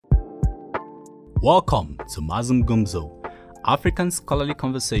Welcome to Mazungumzo, African Scholarly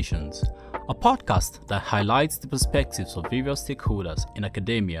Conversations, a podcast that highlights the perspectives of various stakeholders in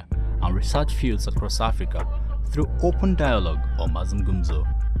academia and research fields across Africa through open dialogue or Mazungumzo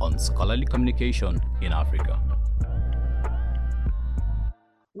on scholarly communication in Africa.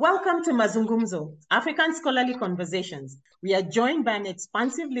 Welcome to Mazungumzo, African Scholarly Conversations. We are joined by an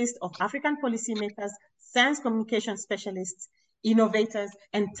expansive list of African policymakers, science communication specialists, innovators,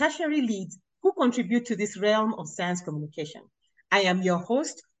 and tertiary leads who contribute to this realm of science communication. I am your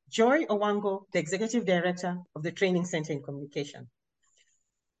host, Joy Owango, the Executive Director of the Training Center in Communication.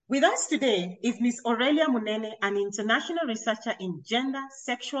 With us today is Ms. Aurelia Munene, an international researcher in gender,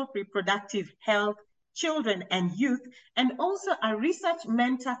 sexual reproductive health, children and youth, and also a research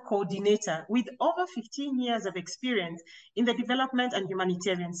mentor coordinator with over 15 years of experience in the development and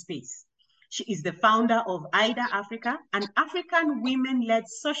humanitarian space. She is the founder of Eider Africa, an African women-led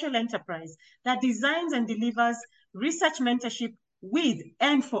social enterprise that designs and delivers research mentorship with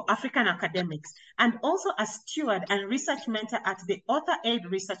and for African academics, and also a steward and research mentor at the Author Aid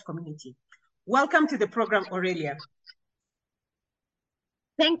Research Community. Welcome to the program, Aurelia.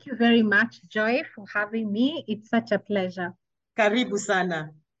 Thank you very much, Joy, for having me. It's such a pleasure. Karibu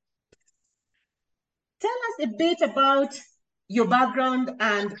sana. Tell us a bit about your background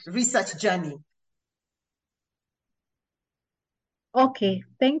and research journey. Okay,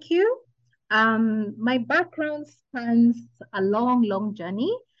 thank you. My background spans a long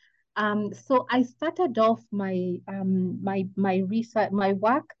journey. So I started off my research, my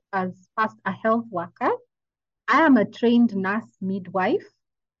work as first a health worker. I am a trained nurse midwife.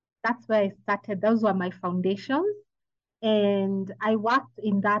 That's where I started. Those were my foundations. And I worked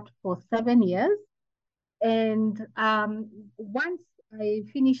in that for 7 years. And once I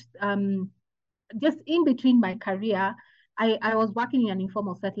finished, just in between my career, I was working in an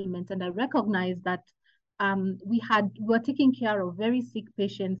informal settlement, and I recognized that we were taking care of very sick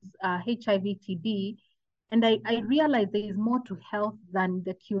patients, HIV, TB, and I realized there is more to health than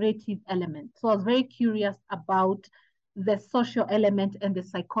the curative element. So I was very curious about the social element and the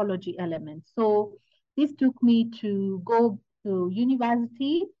psychology element. So this took me to go to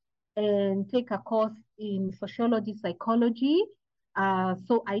university and take a course in sociology, psychology.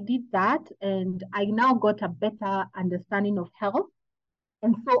 So I did that, and I now got a better understanding of health.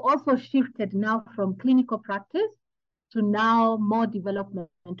 And so also shifted now from clinical practice to now more development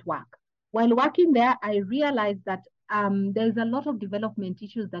work. While working there, I realized that there's a lot of development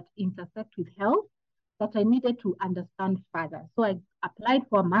issues that intersect with health that I needed to understand further. So I applied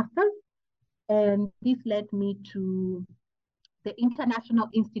for a master's, and this led me to the International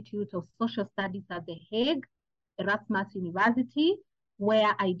Institute of Social Studies at The Hague, Erasmus University,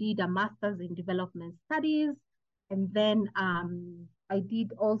 where I did a master's in development studies. And then I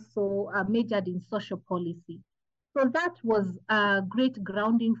did also majored in social policy. So that was a great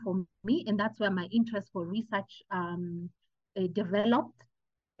grounding for me. And that's where my interest for research developed.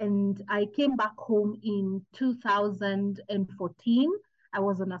 And I came back home in 2014. I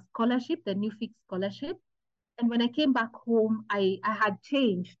was on a scholarship, the New Fix Scholarship. And when I came back home, I had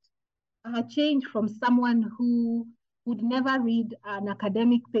changed. I had changed from someone who would never read an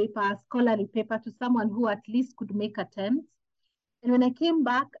academic paper, scholarly paper, to someone who at least could make attempts. And when I came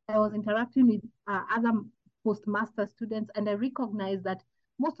back, I was interacting with other postmaster students, and I recognized that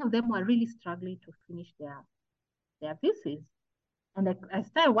most of them were really struggling to finish their thesis. And I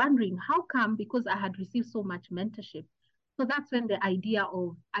started wondering, how come? Because I had received so much mentorship. So that's when the idea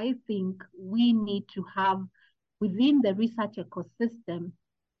of, I think we need to have within the research ecosystem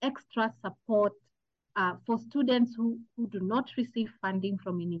extra support for students who do not receive funding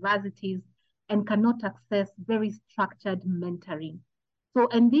from universities and cannot access very structured mentoring. So,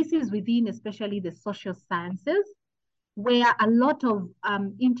 and this is within especially the social sciences, where a lot of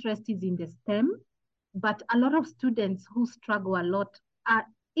interest is in the STEM, but a lot of students who struggle a lot are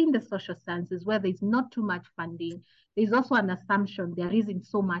in the social sciences, where there's not too much funding. There's also an assumption there isn't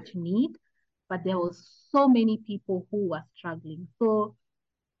so much need, but there was so many people who were struggling. So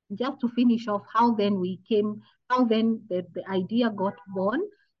just to finish off how then the idea got born.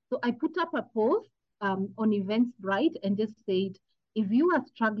 So I put up a post on Eventbrite and just said, if you are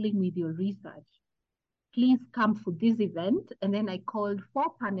struggling with your research, please come for this event. And then I called 4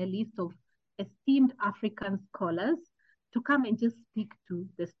 panelists of esteemed African scholars to come and just speak to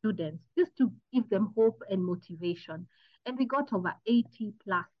the students, just to give them hope and motivation. And we got over 80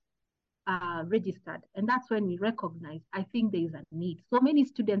 plus registered. And that's when we recognized, I think there is a need. So many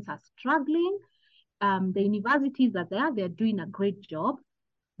students are struggling. The universities are there, they're doing a great job,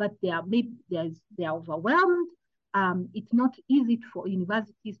 but they're overwhelmed. It's not easy for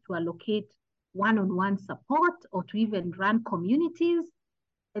universities to allocate one-on-one support or to even run communities.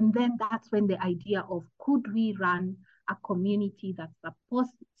 And then that's when the idea of could we run a community that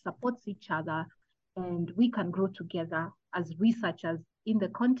supports each other and we can grow together as researchers in the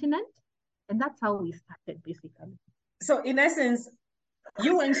continent. And that's how we started, basically. So in essence,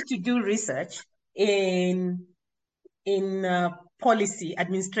 you went to do research in policy,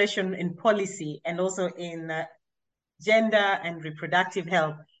 administration and policy, and also in gender and reproductive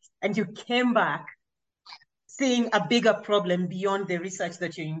health. And you came back seeing a bigger problem beyond the research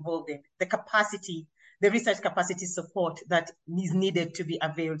that you're involved in, the research capacity support that is needed to be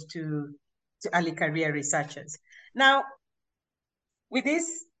availed to early career researchers. Now, with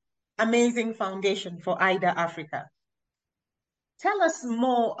this amazing foundation for Eider Africa, tell us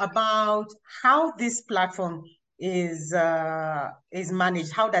more about how this platform is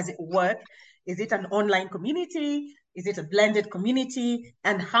managed. How does it work? Is it an online community? Is it a blended community?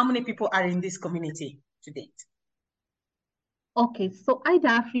 And how many people are in this community to date? Okay, so Eider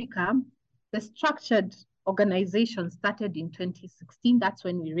Africa, the structured organization, started in 2016. That's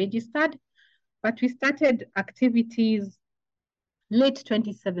when we registered. But we started activities late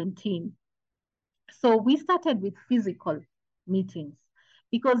 2017. So we started with physical meetings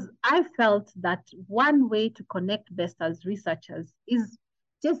because I felt that one way to connect best as researchers is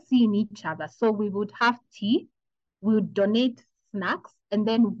just seeing each other. So we would have tea, we would donate snacks, and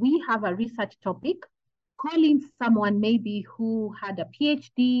then we have a research topic, calling someone maybe who had a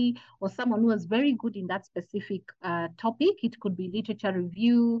PhD or someone who was very good in that specific topic. It could be literature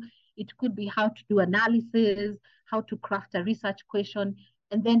review, it could be how to do analysis, how to craft a research question,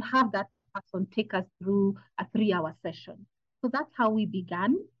 and then have that person take us through a 3-hour session. So that's how we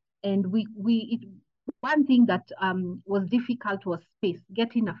began. And one thing that was difficult was space,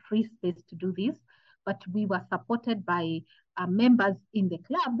 getting a free space to do this. But we were supported by members in the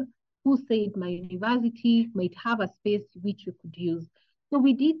club who said my university might have a space which we could use. So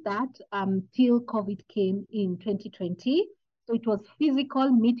we did that till COVID came in 2020. So it was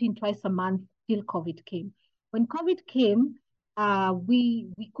physical meeting twice a month till COVID came. When COVID came,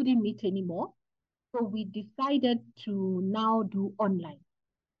 we couldn't meet anymore. So we decided to now do online.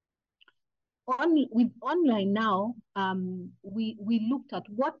 With online now, we looked at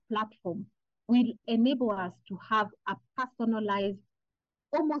what platform will enable us to have a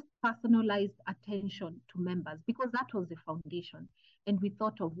almost personalized attention to members, because that was the foundation. And we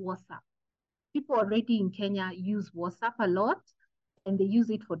thought of WhatsApp. People already in Kenya use WhatsApp a lot, and they use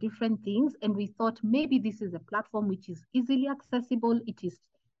it for different things. And we thought maybe this is a platform which is easily accessible. It is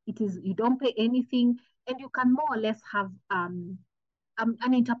you don't pay anything, and you can more or less have an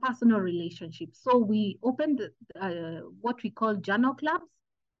interpersonal relationship. So we opened what we call journal clubs,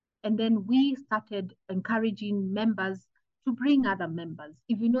 and then we started encouraging members to bring other members.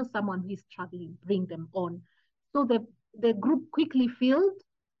 If you know someone who is struggling, bring them on. So the group quickly filled.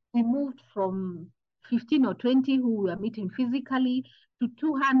 We moved from 15 or 20 who were meeting physically to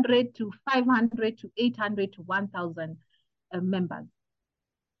 200 to 500 to 800 to 1,000 members.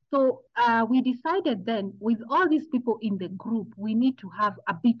 So we decided then, with all these people in the group, we need to have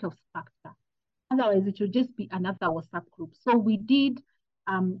a bit of structure. Otherwise, it would just be another WhatsApp group. So we did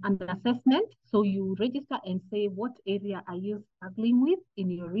an assessment. So you register and say, what area are you struggling with in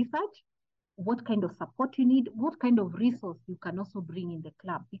your research? What kind of support you need? What kind of resource you can also bring in the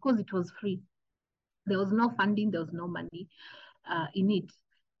club? Because it was free. There was no funding, there was no money in it.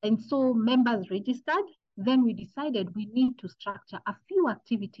 And so members registered. Then we decided we need to structure a few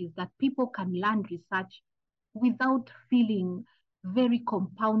activities that people can learn research without feeling very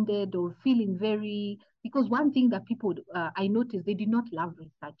compounded or feeling very, because one thing that people, I noticed, they did not love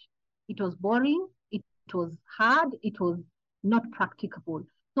research. It was boring, it was hard, it was not practicable.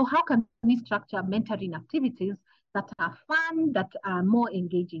 So how can we structure mentoring activities that are fun, that are more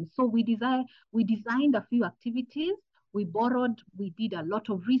engaging? So we designed a few activities. We did a lot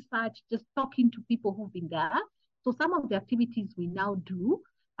of research, just talking to people who've been there. So some of the activities we now do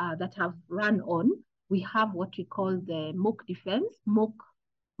that have run on, we have what we call the mock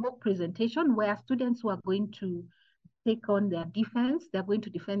presentation, where students who are going to take on their defense, they're going to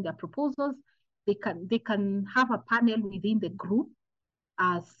defend their proposals. They can have a panel within the group,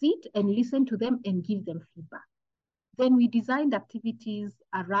 sit and listen to them and give them feedback. Then we designed activities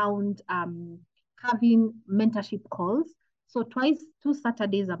around having mentorship calls. So 2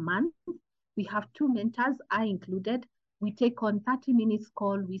 Saturdays a month, we have 2 mentors, I included. We take on 30 minutes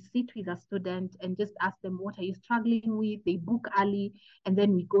call. We sit with a student and just ask them, what are you struggling with? They book early, and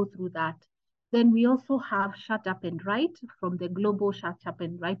then we go through that. Then we also have Shut Up and Write from the global Shut Up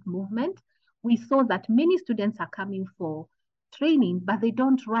and Write movement. We saw that many students are coming for training, but they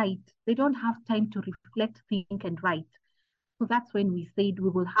don't write. They don't have time to reflect, think, and write. So that's when we said we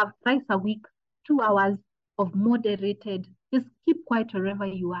will have thrice a week, 2 hours of moderated, just keep quiet wherever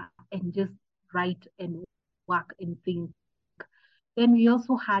you are and just write and work and think. Then we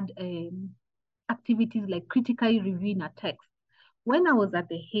also had activities like critically reviewing a text. When I was at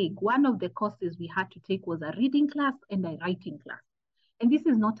The Hague, one of the courses we had to take was a reading class and a writing class. And this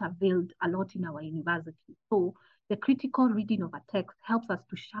is not availed a lot in our university. So the critical reading of a text helps us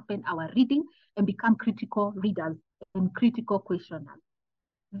to sharpen our reading and become critical readers and critical questioners.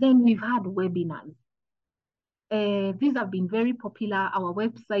 Then we've had webinars. These have been very popular. Our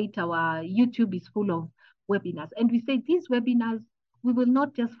website, our YouTube is full of webinars. And we say these webinars, we will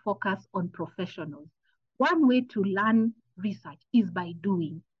not just focus on professionals. One way to learn research is by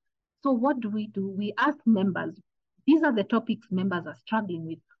doing. So what do? We ask members, these are the topics members are struggling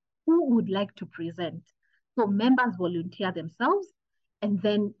with. Who would like to present? So members volunteer themselves, and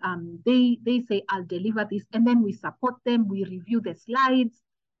then they say, I'll deliver this. And then we support them, we review the slides,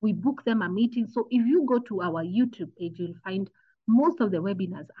 we book them a meeting. So if you go to our YouTube page, you'll find most of the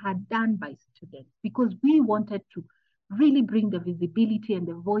webinars are done by students, because we wanted to really bring the visibility and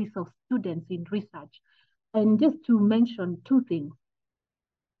the voice of students in research. And just to mention two things,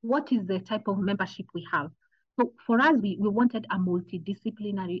 what is the type of membership we have? So for us, we wanted a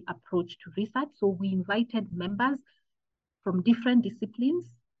multidisciplinary approach to research. So we invited members from different disciplines.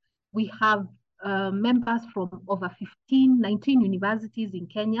 We have members from over 19 universities in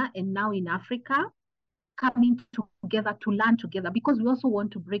Kenya and now in Africa, coming together to learn together, because we also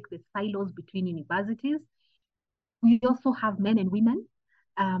want to break the silos between universities. We also have men and women.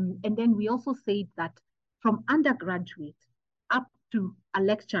 And then we also said that from undergraduate up to a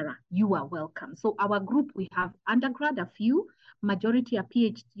lecturer, you are welcome. So our group, we have undergrad, a few, majority are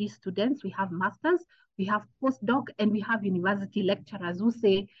PhD students, we have masters, we have postdoc, and we have university lecturers who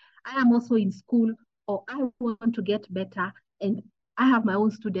say, I am also in school, or I want to get better, and I have my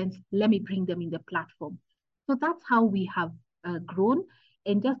own students, let me bring them in the platform. So that's how we have grown.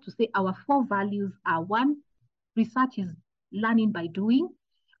 And just to say, our 4 values are: 1, research is learning by doing.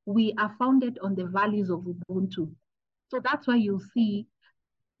 We are founded on the values of Ubuntu. So that's why you'll see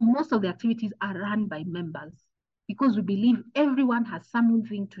most of the activities are run by members, because we believe everyone has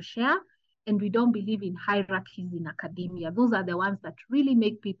something to share, and we don't believe in hierarchies in academia. Those are the ones that really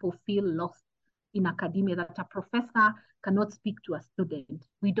make people feel lost in academia, that a professor cannot speak to a student.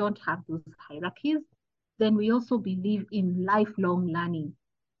 We don't have those hierarchies. Then we also believe in lifelong learning,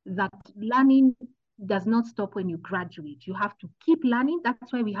 that learning does not stop when you graduate. You have to keep learning.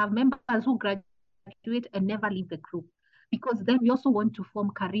 That's why we have members who graduate and never leave the group, because then we also want to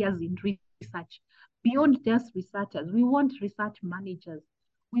form careers in research. Beyond just researchers, we want research managers.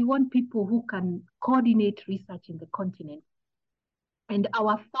 We want people who can coordinate research in the continent. And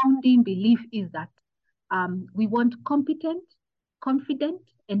our founding belief is that we want competent, confident,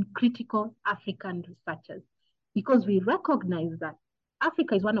 and critical African researchers, because we recognize that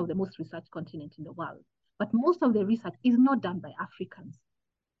Africa is one of the most researched continents in the world, but most of the research is not done by Africans.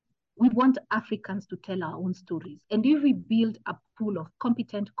 We want Africans to tell our own stories. And if we build a pool of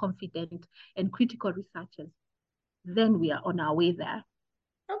competent, confident, and critical researchers, then we are on our way there.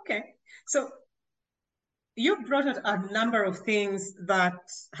 Okay. So you brought out a number of things that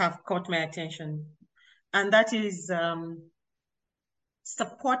have caught my attention, and that is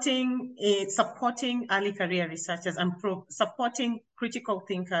supporting early career researchers and supporting critical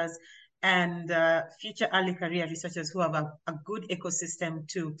thinkers and future early career researchers who have a good ecosystem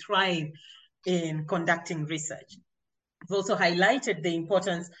to thrive in conducting research. We've also highlighted the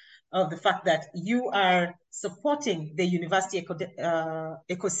importance of the fact that you are supporting the university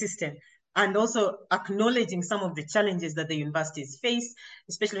ecosystem, and also acknowledging some of the challenges that the universities face,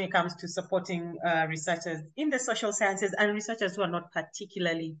 especially when it comes to supporting researchers in the social sciences and researchers who are not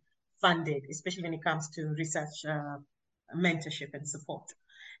particularly funded, especially when it comes to research mentorship and support.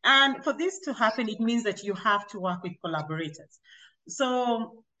 And for this to happen, it means that you have to work with collaborators.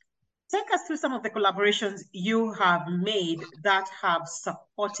 So take us through some of the collaborations you have made that have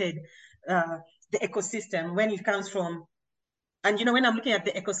supported the ecosystem when it comes from, and when I'm looking at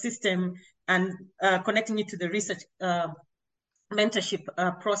the ecosystem and connecting it to the research mentorship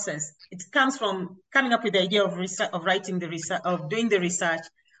process, it comes from coming up with the idea of research, of writing the research, of doing the research,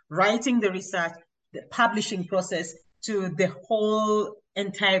 writing the research, the publishing process, to the whole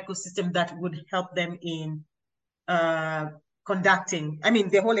entire ecosystem that would help them in conducting,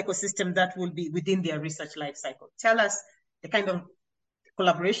 the whole ecosystem that will be within their research life cycle. Tell us the kind of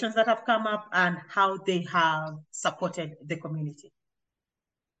collaborations that have come up and how they have supported the community.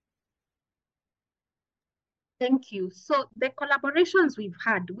 Thank you. So the collaborations we've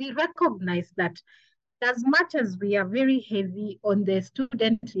had, we recognize that as much as we are very heavy on the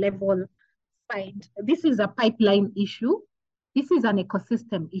student level side, this is a pipeline issue. This is an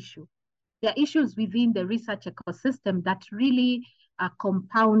ecosystem issue. There are issues within the research ecosystem that really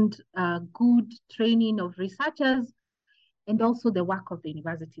compound good training of researchers and also the work of the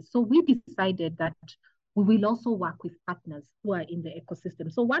university. So we decided that we will also work with partners who are in the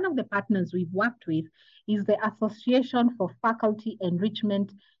ecosystem. So one of the partners we've worked with is the Association for Faculty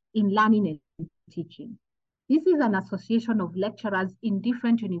Enrichment in Learning and Teaching. This is an association of lecturers in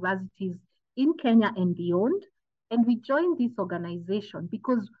different universities in Kenya and beyond. And we joined this organization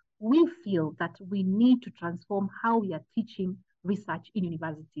because we feel that we need to transform how we are teaching research in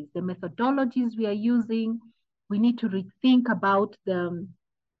universities. The methodologies we are using, we need to rethink about the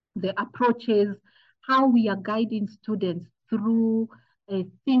approaches, how we are guiding students through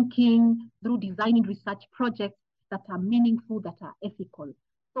thinking, through designing research projects that are meaningful, that are ethical.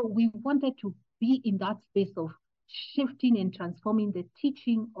 So we wanted to be in that space of shifting and transforming the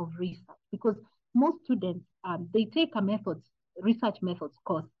teaching of research, because most students, they take a research methods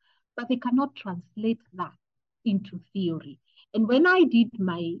course, but they cannot translate that into theory. And when I did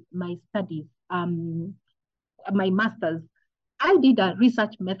my studies, my master's, I did a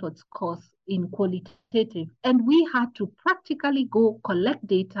research methods course in qualitative, and we had to practically go collect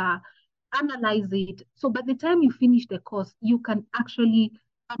data, analyze it. So by the time you finish the course, you can actually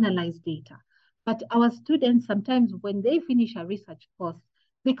analyze data. But our students, sometimes when they finish a research course,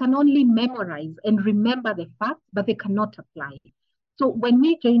 they can only memorize and remember the facts, but they cannot apply it. So when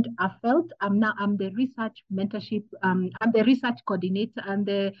we joined AFELT, I'm the research mentorship, I'm the research coordinator and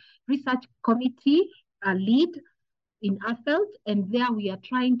the research committee lead in AFELT, and there we are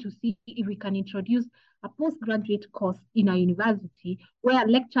trying to see if we can introduce a postgraduate course in our university where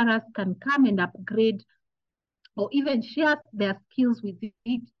lecturers can come and upgrade or even share their skills with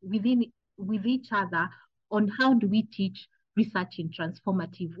each other on how do we teach research in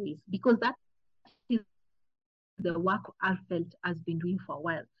transformative ways, because that is the work AFELT has been doing for a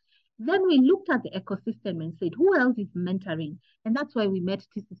while. Then we looked at the ecosystem and said, who else is mentoring? And that's why we met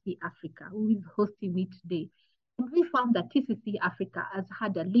TCC Africa, who is hosting me today. And we found that TCC Africa has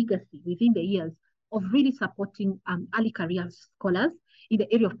had a legacy within the years of really supporting early career scholars in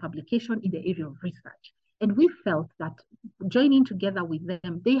the area of publication, in the area of research. And we felt that joining together with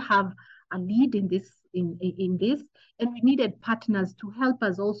them, they have a lead in this, and we needed partners to help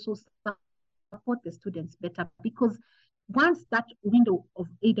us also support the students better, because once that window of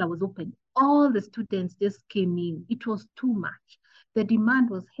Eider was open, all the students just came in. It was too much. The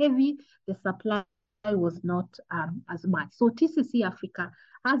demand was heavy, the supply was not as much. So TCC Africa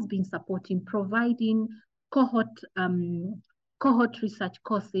has been supporting, providing cohort research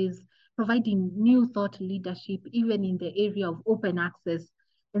courses, providing new thought leadership, even in the area of open access.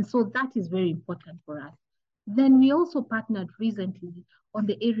 And so that is very important for us. Then we also partnered recently on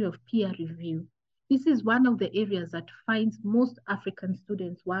the area of peer review. This is one of the areas that finds most African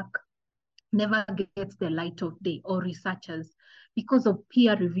students' work never gets the light of day, or researchers, because of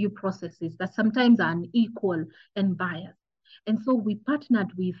peer review processes that sometimes are unequal and biased. And so we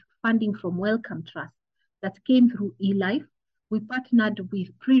partnered with funding from Wellcome Trust that came through eLife. We partnered with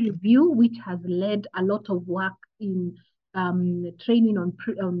pre-review, which has led a lot of work in training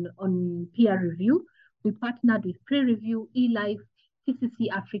on peer review. We partnered with pre-review, eLife, TCC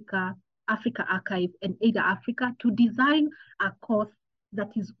Africa, Africa Archive, and Eider Africa to design a course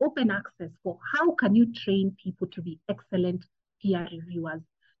that is open access for how can you train people to be excellent peer reviewers.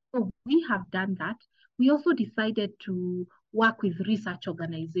 So we have done that. We also decided to work with research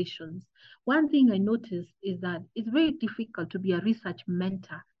organizations. One thing I noticed is that it's very difficult to be a research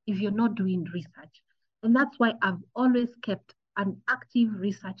mentor if you're not doing research. And that's why I've always kept an active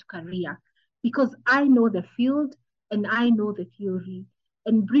research career, because I know the field and I know the theory,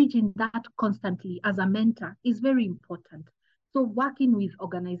 and bridging that constantly as a mentor is very important. So working with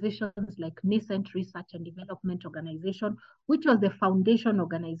organizations like Nascent Research and Development Organization, which was the foundation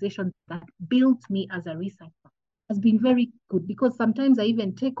organization that built me as a researcher, has been very good, because sometimes I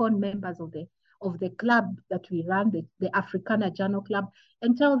even take on members of the club that we run, the Africana Journal Club,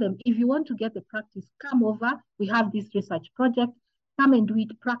 and tell them, if you want to get the practice, come over. We have this research project, come and do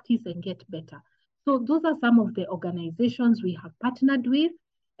it, practice and get better. So those are some of the organizations we have partnered with,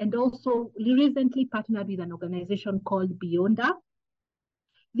 and also recently partnered with an organization called Beyonda.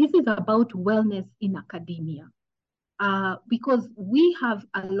 This is about wellness in academia, because we have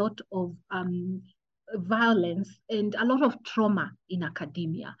a lot of violence and a lot of trauma in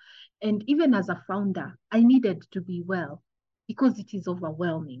academia. And even as a founder, I needed to be well, because it is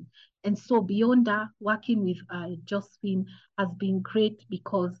overwhelming. And so beyond that, working with Josephine has been great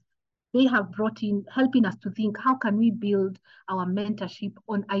because they have brought in, helping us to think, how can we build our mentorship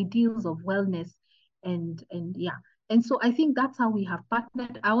on ideals of wellness and yeah. And so I think that's how we have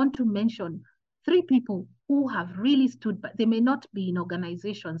partnered. I want to mention 3 people who have really stood, but they may not be in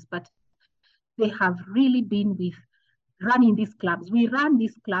organizations, but they have really been with running these clubs. We run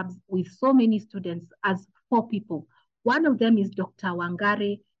these clubs with so many students as 4 people. One of them is Dr.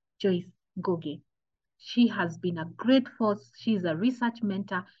 Wangare Joyce Goge. She has been a great force. She's a research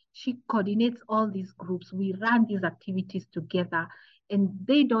mentor. She coordinates all these groups. We run these activities together, and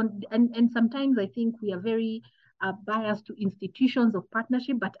they don't, and sometimes I think we are very biased to institutions of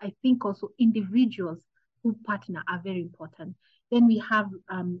partnership, but I think also individuals who partner are very important. Then we have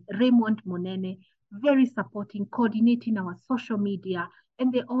Raymond Munene, very supporting, coordinating our social media,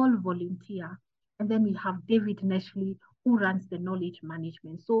 and they all volunteer. And then we have David Neshley, who runs the knowledge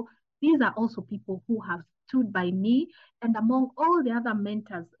management. So these are also people who have stood by me. And among all the other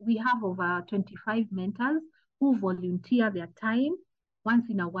mentors, we have over 25 mentors who volunteer their time once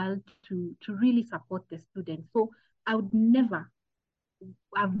in a while to really support the students. So I would never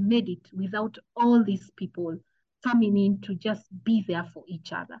have made it without all these people coming in to just be there for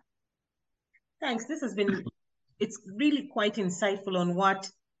each other. Thanks. This has been, it's really quite insightful on what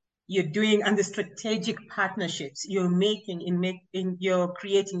you're doing and the strategic partnerships you're making you're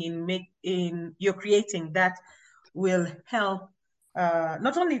creating that will help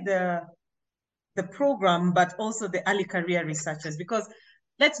not only the program, but also the early career researchers, because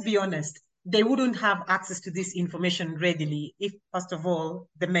let's be honest, they wouldn't have access to this information readily if, first of all,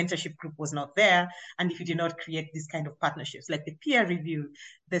 the mentorship group was not there, and if you did not create these kind of partnerships, like the peer review,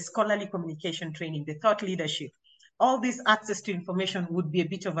 the scholarly communication training, the thought leadership. All this access to information would be a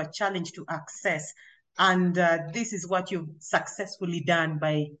bit of a challenge to access. And this is what you've successfully done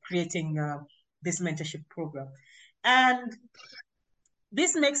by creating this mentorship program. And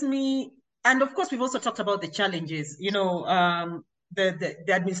this makes me, and of course, we've also talked about the challenges, you know, the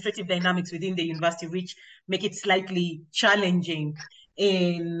administrative dynamics within the university, which make it slightly challenging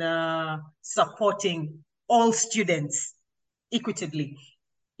in supporting all students equitably.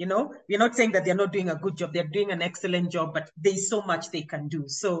 You know, we're not saying that they're not doing a good job. They're doing an excellent job, but there's so much they can do.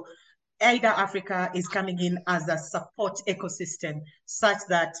 So Eider Africa is coming in as a support ecosystem such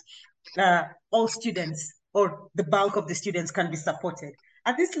that all students or the bulk of the students can be supported.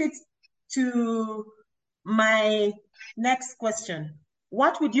 And this leads to my next question.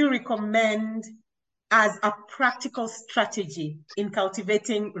 What would you recommend as a practical strategy in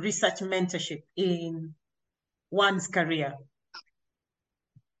cultivating research mentorship in one's career?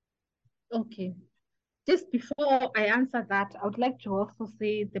 Okay. Just before I answer that, I would like to also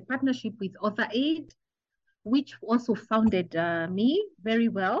say the partnership with AuthorAid, which also founded me very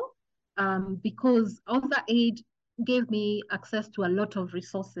well, because AuthorAid gave me access to a lot of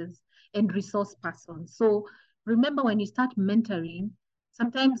resources and resource persons. So remember, when you start mentoring,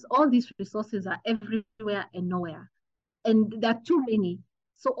 sometimes all these resources are everywhere and nowhere, and there are too many.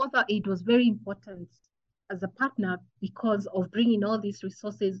 So AuthorAid was very important as a partner because of bringing all these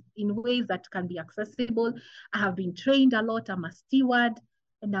resources in ways that can be accessible. I have been trained a lot. I'm a steward,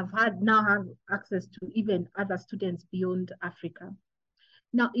 and now have access to even other students beyond Africa.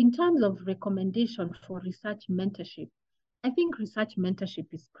 Now, in terms of recommendation for research mentorship, I think research mentorship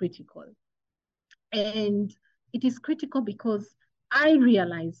is critical. And it is critical because I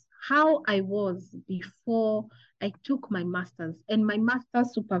realized how I was before I took my master's, and my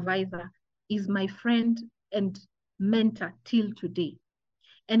master's supervisor is my friend and mentor till today.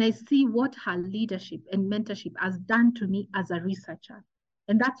 And I see what her leadership and mentorship has done to me as a researcher.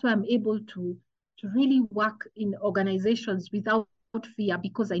 And that's why I'm able to really work in organizations without fear,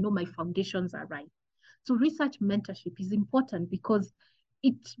 because I know my foundations are right. So research mentorship is important because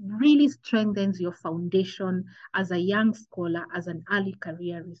it really strengthens your foundation as a young scholar, as an early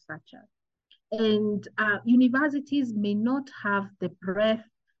career researcher. And universities may not have the breadth,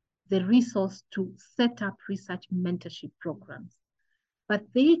 the resource to set up research mentorship programs, but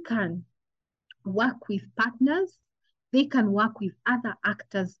they can work with partners, they can work with other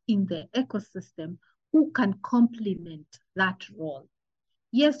actors in the ecosystem who can complement that role.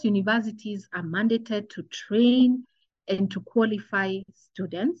 Yes, universities are mandated to train and to qualify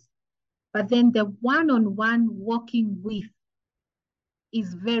students, but then the one-on-one working with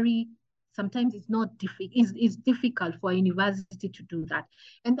is sometimes it's not it's difficult for a university to do that.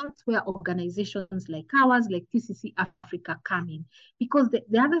 And that's where organizations like ours, like TCC Africa, come in. Because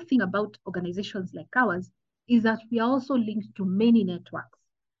the other thing about organizations like ours is that we are also linked to many networks.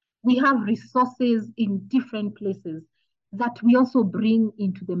 We have resources in different places. that we also bring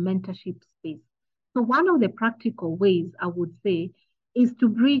into the mentorship space. So one of the practical ways I would say is to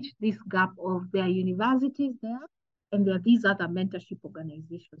bridge this gap of there are universities there and there are these other mentorship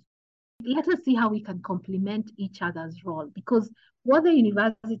organizations. Let us see how we can complement each other's role, because what the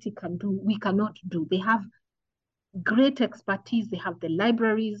university can do, we cannot do. They have great expertise, they have the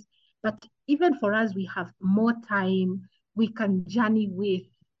libraries, but even for us, we have more time, we can journey with,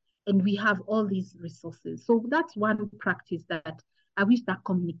 and we have all these resources. So that's one practice that I wish that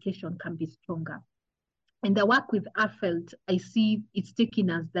communication can be stronger. And the work with AFELT, I see it's taking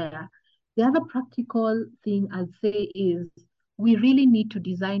us there. The other practical thing I'd say is we really need to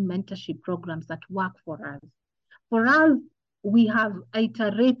design mentorship programs that work for us. For us, we have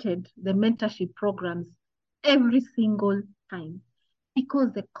iterated the mentorship programs every single time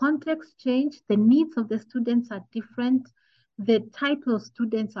because the context changed, the needs of the students are different, the type of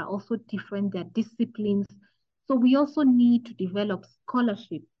students are also different, their disciplines. So we also need to develop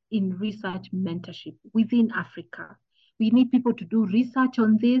scholarship in research mentorship within Africa. We need people to do research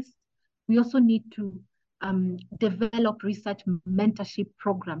on this. We also need to develop research mentorship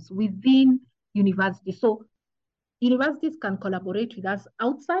programs within universities. So universities can collaborate with us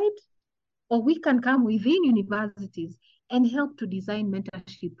outside, or we can come within universities and help to design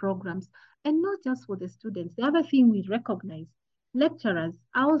mentorship programs, and not just for the students. The other thing we recognize, lecturers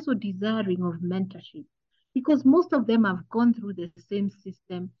are also desiring of mentorship because most of them have gone through the same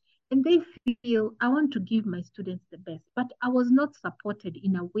system and they feel, I want to give my students the best, but I was not supported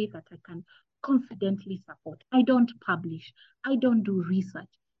in a way that I can confidently support. I don't publish, I don't do research.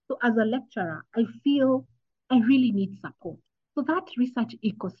 So as a lecturer, I feel I really need support. So that research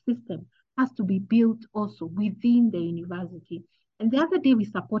ecosystem has to be built also within the university. And the other day we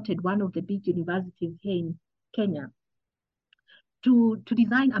supported one of the big universities here in Kenya to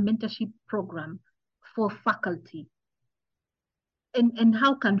design a mentorship program for faculty. And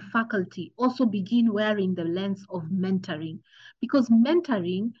how can faculty also begin wearing the lens of mentoring? Because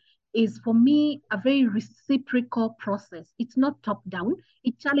mentoring is, for me, a very reciprocal process. It's not top-down.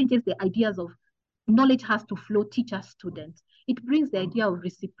 It challenges the ideas of knowledge has to flow teacher-student. It brings the idea of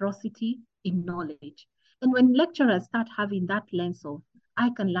reciprocity in knowledge. And when lecturers start having that lens of,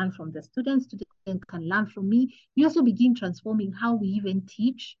 I can learn from the students can learn from me, we also begin transforming how we even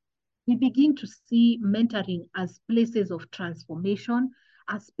teach. We begin to see mentoring as places of transformation,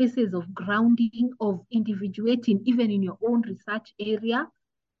 as spaces of grounding, of individuating, even in your own research area.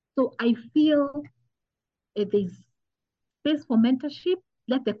 So I feel there's space for mentorship.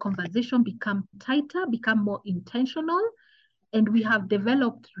 Let the conversation become tighter, become more intentional. And we have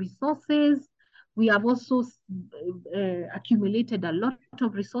developed resources. We have also accumulated a lot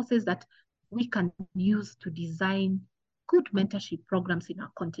of resources that we can use to design good mentorship programs in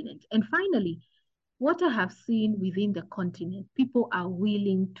our continent. And finally, what I have seen within the continent, people are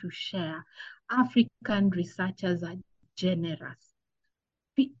willing to share. African researchers are generous.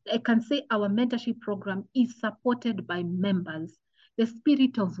 I can say our mentorship program is supported by members. The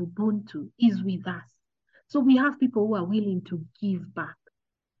spirit of Ubuntu is with us. So we have people who are willing to give back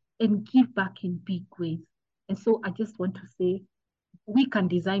and give back in big ways. And so I just want to say, we can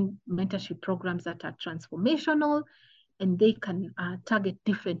design mentorship programs that are transformational, and they can target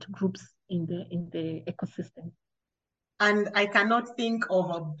different groups in the ecosystem. And I cannot think of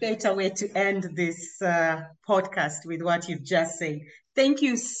a better way to end this podcast with what you've just said. Thank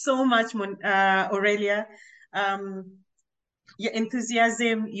you so much, Aurelia. Your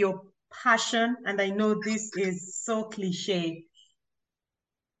enthusiasm, your passion, and I know this is so cliche.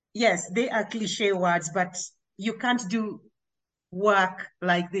 Yes, they are cliche words, but you can't do work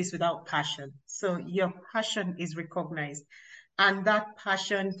like this without passion. So your passion is recognized, and that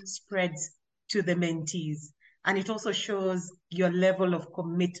passion spreads to the mentees. And it also shows your level of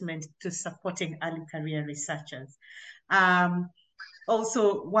commitment to supporting early career researchers.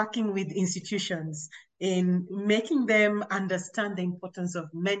 Also working with institutions in making them understand the importance of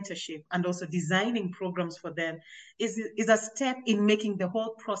mentorship and also designing programs for them is a step in making the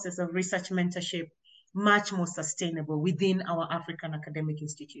whole process of research mentorship much more sustainable within our African academic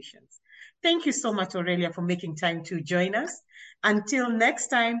institutions. Thank you so much, Aurelia, for making time to join us. Until next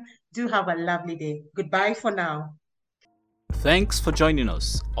time, do have a lovely day. Goodbye for now. Thanks for joining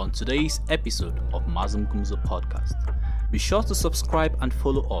us on today's episode of Mazungumzo Podcast. Be sure to subscribe and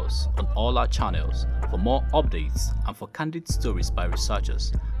follow us on all our channels for more updates and for candid stories by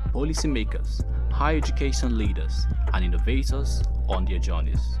researchers, policymakers, higher education leaders, and innovators on their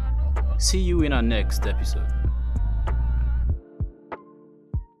journeys. See you in our next episode.